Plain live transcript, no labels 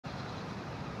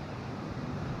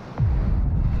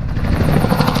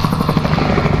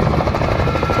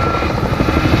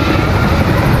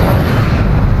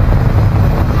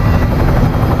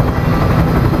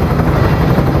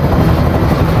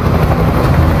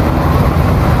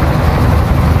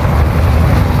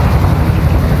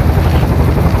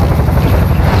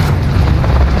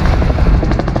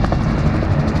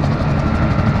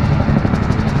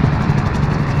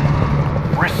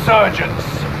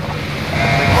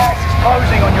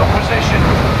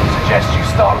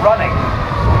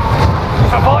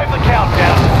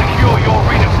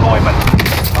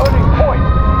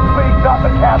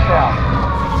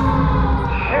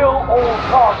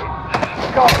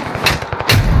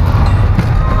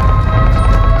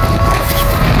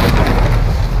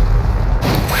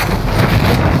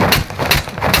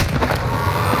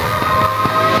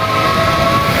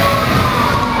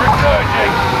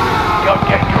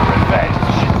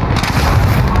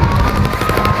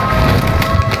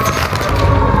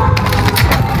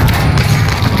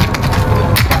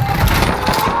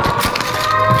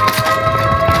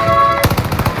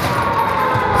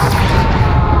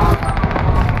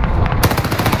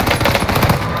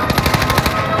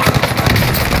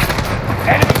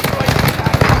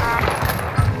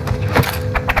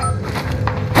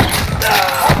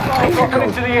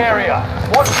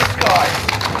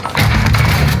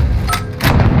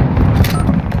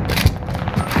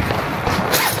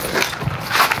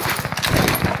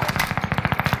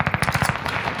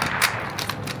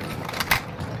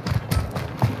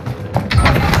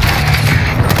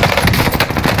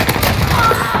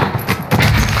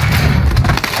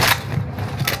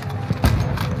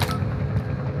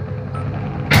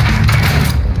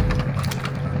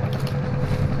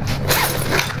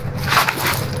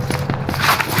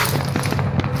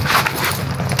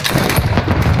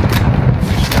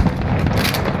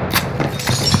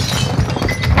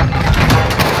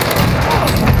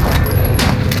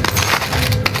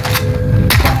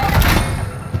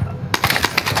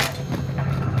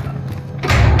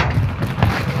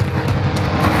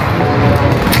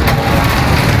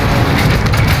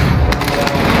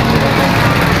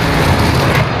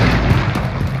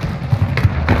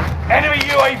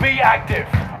active.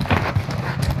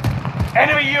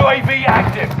 Enemy UAV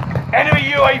active. Enemy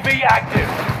UAV active.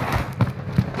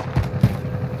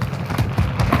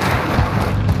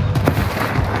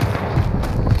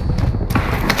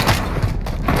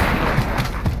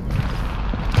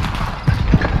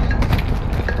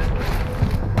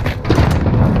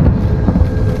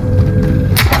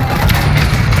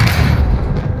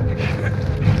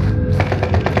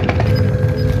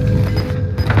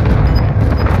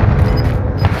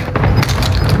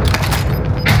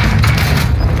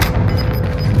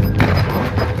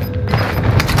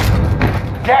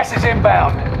 Gas is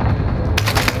inbound.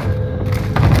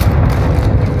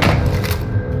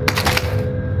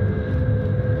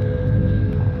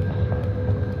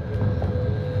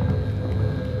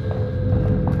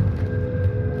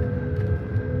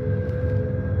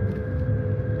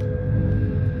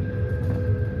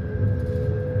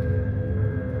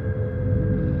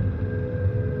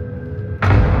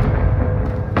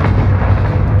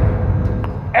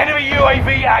 Enemy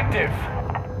UAV active.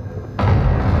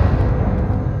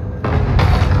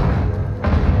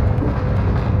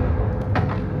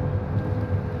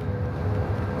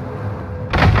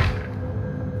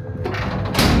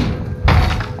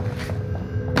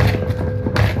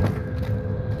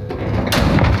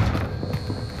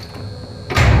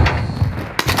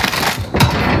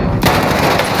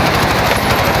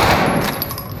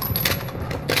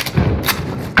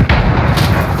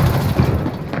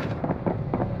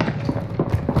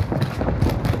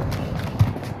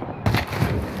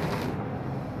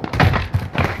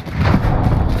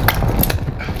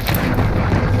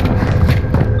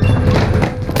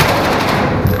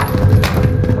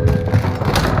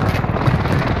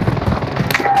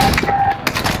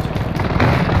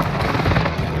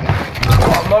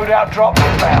 Loadout drop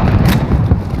inbound.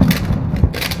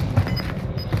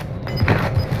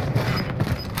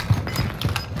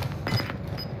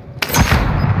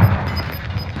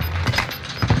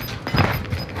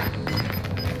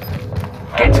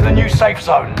 Get to the new safe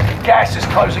zone. Gas is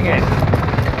closing in.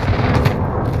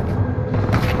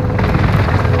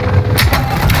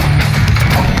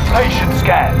 Patient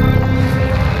scan.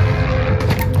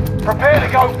 Prepare to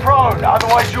go prone,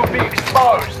 otherwise you'll be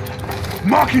exposed.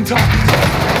 Marking target!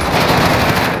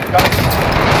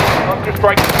 Focus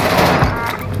break.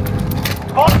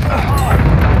 Spotted.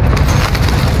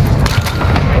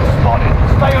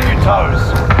 Stay on your toes.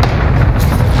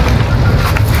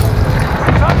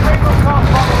 Subject will come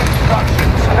follow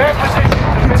instructions. Their position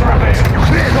has been revealed.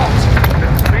 Clear hot!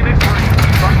 Phoenix 3,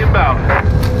 strike inbound.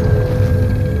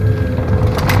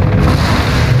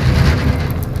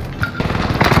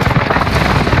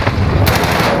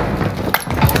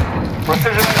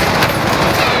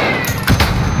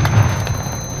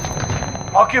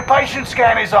 Occupation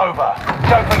scan is over.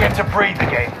 Don't forget to breathe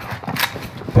again.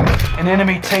 An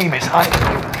enemy team is hunting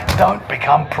you. Don't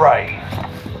become prey.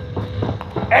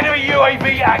 Enemy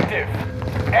UAV active.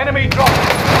 Enemy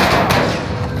dropping.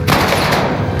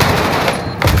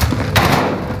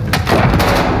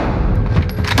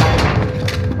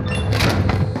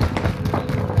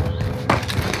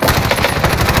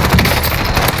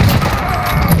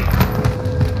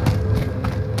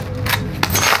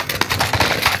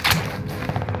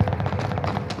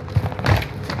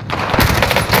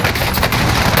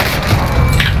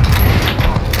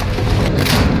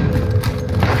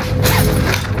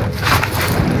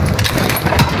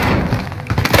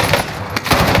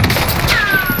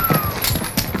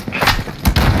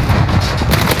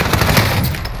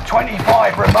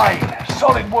 Remain.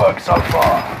 Solid work so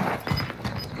far.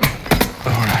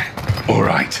 All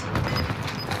right.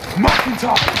 Marking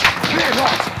target. Clear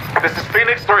hot. This is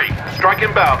Phoenix 3, strike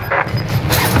inbound.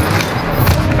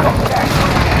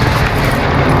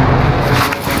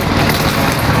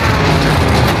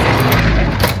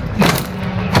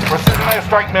 Precision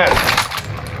airstrike missed.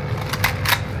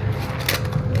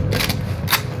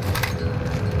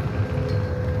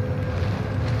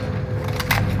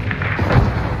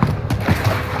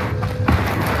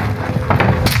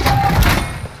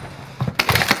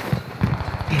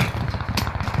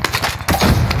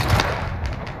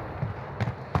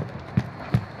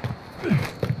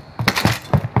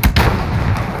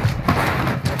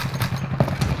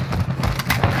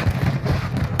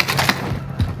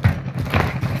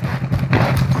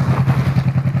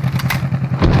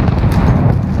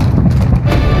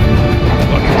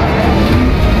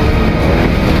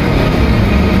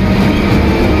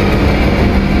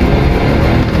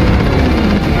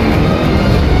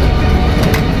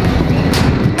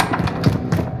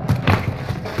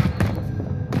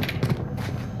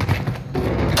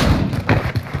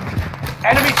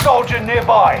 Enemy soldier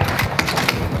nearby.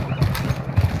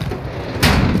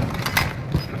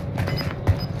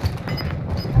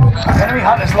 Enemy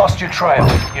hunters lost your trail.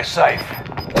 You're safe.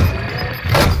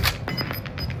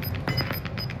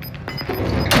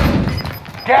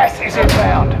 Gas is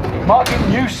inbound. Marking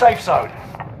new safe zone.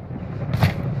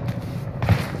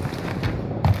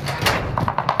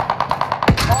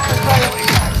 Fire sale is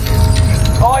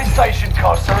active. Buy station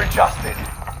costs are adjusted.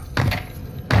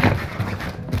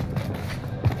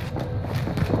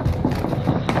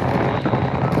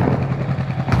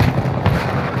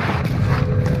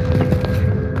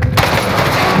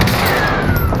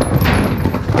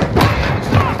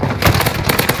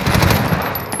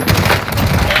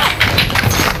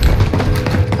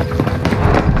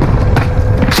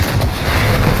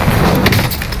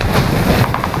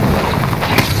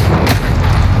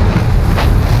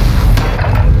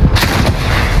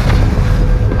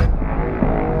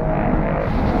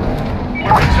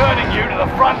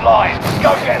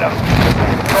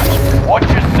 Watch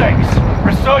your six.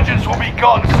 Resurgence will be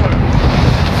gone soon.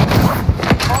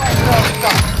 Fire sale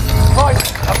done.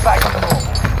 Prices are back to normal.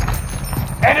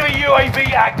 Enemy UAV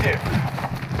active.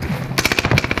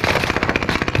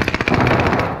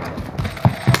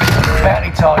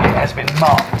 Bounty target has been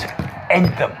marked.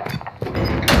 End them.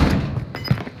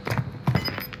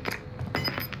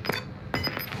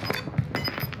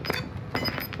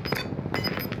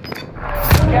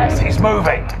 Gas is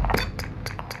moving.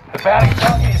 The bounty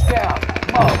target is down.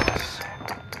 Marvelous.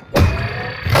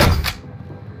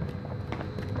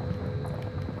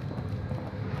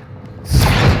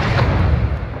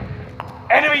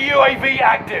 Enemy UAV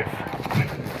active.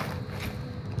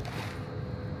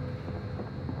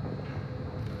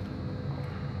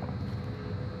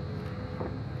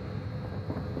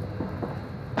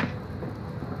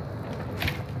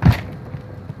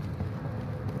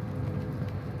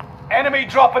 Enemy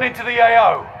dropping into the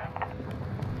AO.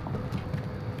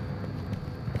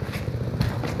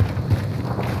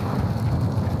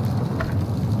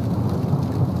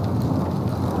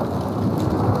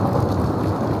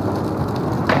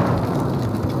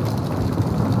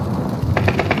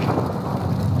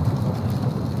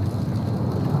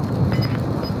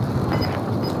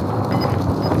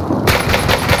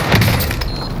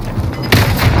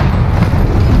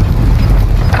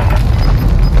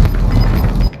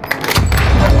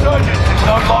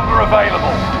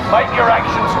 Available. Make your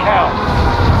actions count.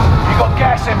 You got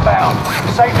gas inbound.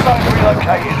 Safe zone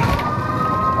relocated.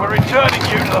 We're returning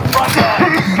you to the front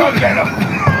line. Go get them.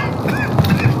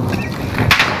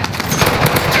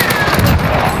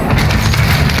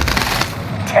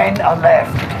 Ten are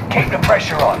left. Keep the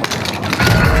pressure on.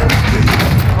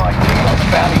 Right, keep on the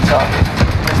bounty target.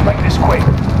 Let's make this quick.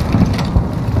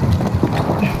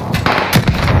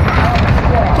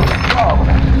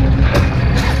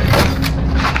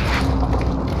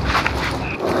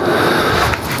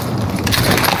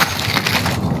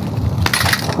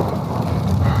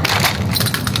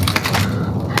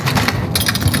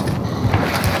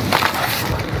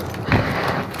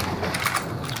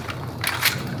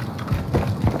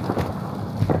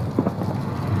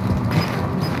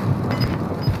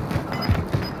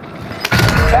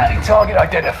 Target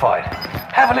identified.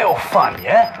 Have a little fun,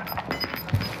 yeah?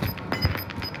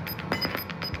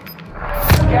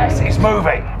 Gas is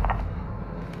moving.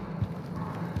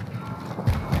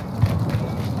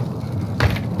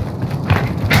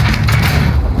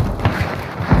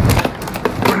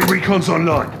 Friendly recon's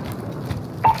online.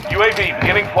 UAV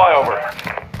beginning flyover.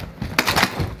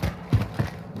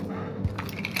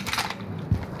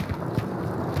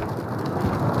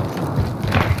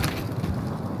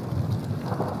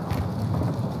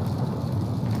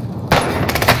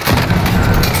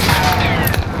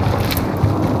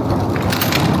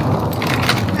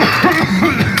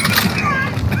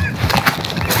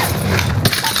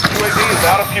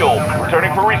 Out of fuel.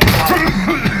 Returning for resupply.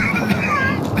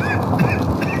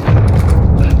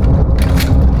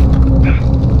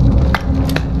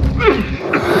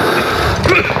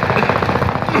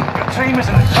 Your team is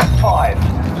in the top 5.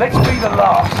 Let's be the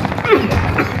last.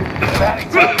 Bounty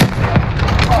target.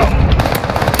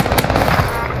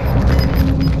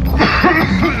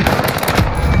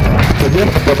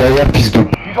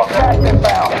 You got gas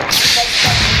inbound.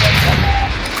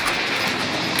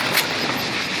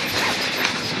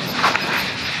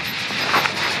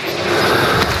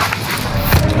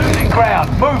 Ground,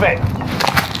 move it!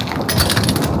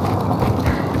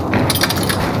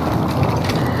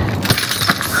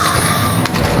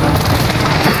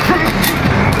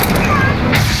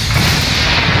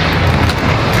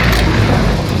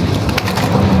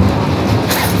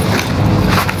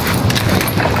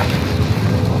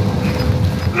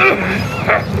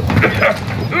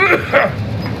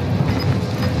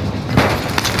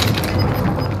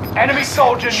 Enemy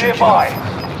soldiers position nearby.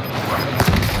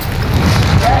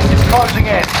 Gas is closing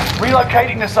in.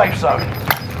 Relocating the safe zone.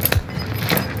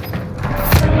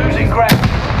 Losing ground.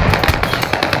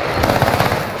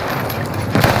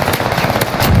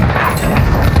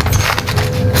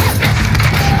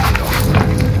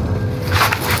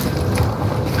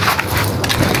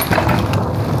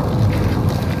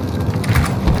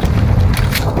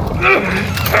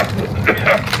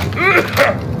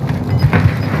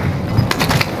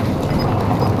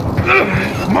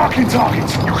 Marking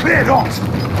targets. You cleared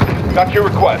hot. Got your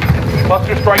request.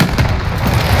 Cluster strike